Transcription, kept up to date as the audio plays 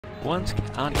One's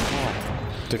on call.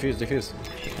 Defuse, defuse.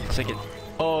 Take it.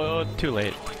 Oh, too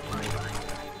late.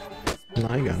 No,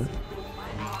 I got it.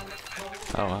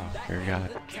 Oh wow, you got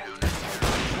it.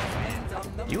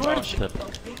 You are the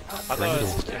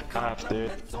greatest.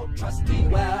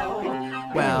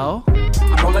 Well,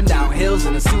 I'm rolling down hills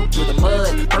in a suit through the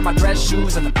mud. Burn my dress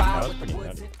shoes in the fire.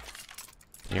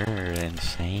 You're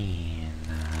insane.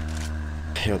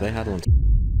 Yo, they had one.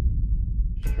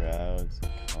 Shrouds.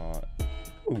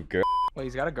 Ooh, girl. Wait,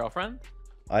 he's got a girlfriend?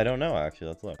 I don't know, actually.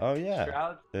 Let's look. Oh, yeah.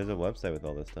 Shroud? There's a website with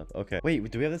all this stuff. Okay. Wait,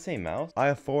 do we have the same mouse? I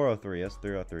have 403. That's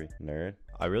 303. Nerd.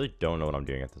 I really don't know what I'm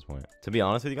doing at this point. To be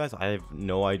honest with you guys, I have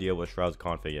no idea what Shroud's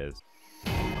config is.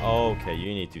 Okay,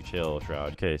 you need to chill,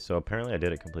 Shroud. Okay, so apparently I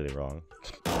did it completely wrong.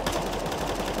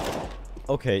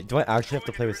 Okay, do I actually have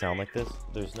to play with sound like this?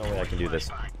 There's no way I can do this.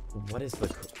 What is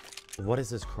this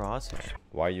crosshair?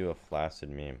 Why are you a flaccid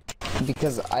meme?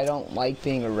 Because I don't like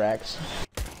being erect.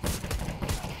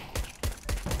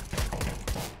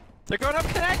 They're going up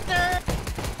connector!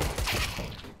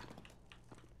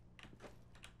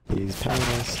 He's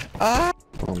past. Ah!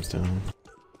 Bombs down.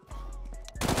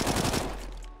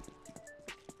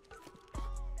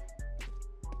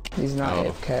 He's not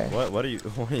AFK. What are you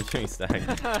doing, Stack? Throwing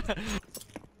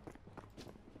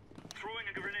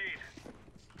a grenade.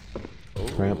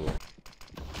 Ramp.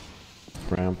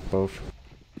 Ramp, both.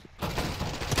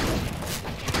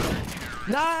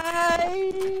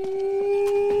 Nice!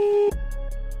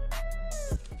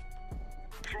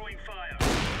 Throwing fire.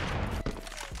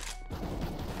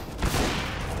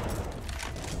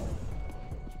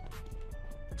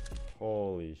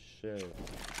 Holy shit.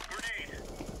 Grenade.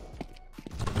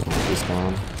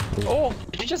 Respawn. Oh,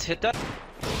 did you just hit that?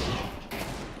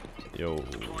 Yo.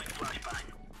 Throwing flashbang.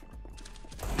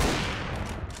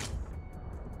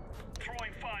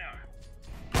 Throwing fire.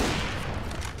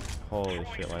 Holy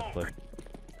shit, my flip.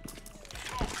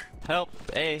 Help!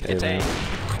 It's A.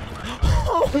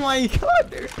 Oh my god,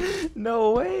 dude.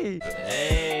 No way.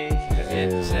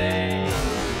 It's A.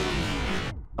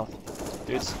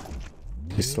 Dudes.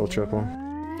 He's still triple.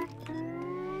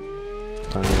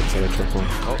 Time to say triple.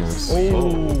 Nice.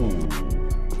 Aim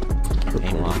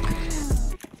lock.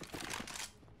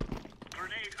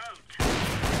 Grenade out.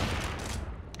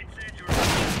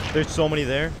 Incendiary. There's so many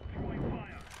there. Throwing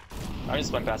fire. I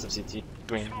just went passive CT.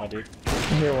 Green, my dude.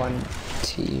 Here, one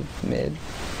T mid.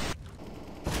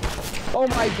 Oh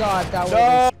my god, that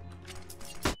was.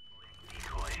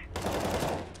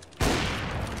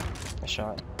 I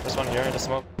shot. This one here in the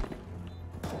smoke.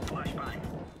 Flashbang.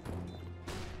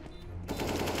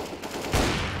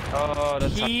 Oh,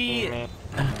 that's He- me.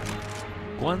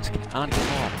 One's on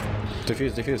call.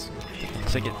 Defuse, defuse.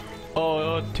 Take it.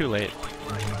 Oh, too late.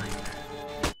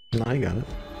 No, I got it.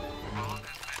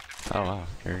 Oh wow,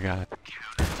 you got it.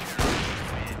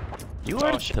 You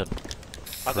are shit. the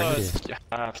I thought it was greatest.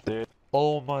 half, dude.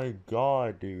 Oh my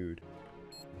god, dude.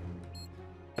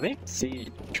 I think C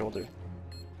shoulder.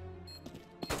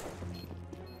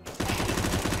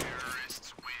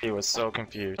 He was so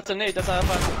confused. That's a nade, that's a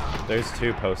F5. There's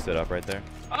two posted up right there.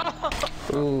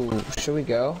 Ooh, should we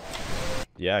go?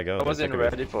 Yeah, go. I wasn't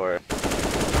ready for it.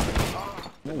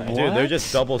 Dude, they're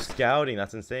just double scouting.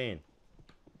 That's insane.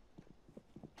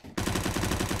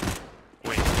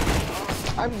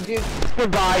 I'm just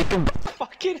goodbye.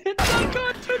 Fucking hit that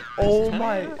gun, dude. Oh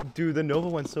my. Dude, the Nova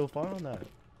went so far on that.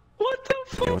 What the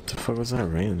fuck? Yo, what the fuck was that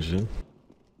range, dude?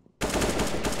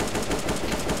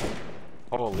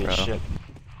 Holy Bro. shit.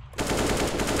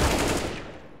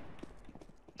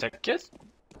 Take it?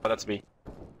 Oh, that's B.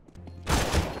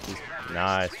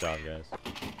 Nice job, guys.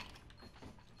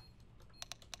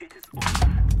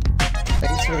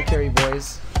 Thanks for the carry,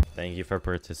 boys. Thank you for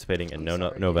participating in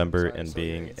November and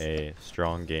being a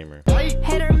strong gamer.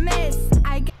 Hit or miss.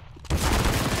 I'm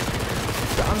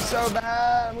so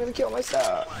bad. I'm gonna kill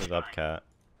myself. What's up, cat?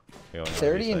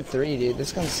 30 and 3, dude.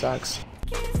 This gun sucks.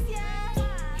 Kiss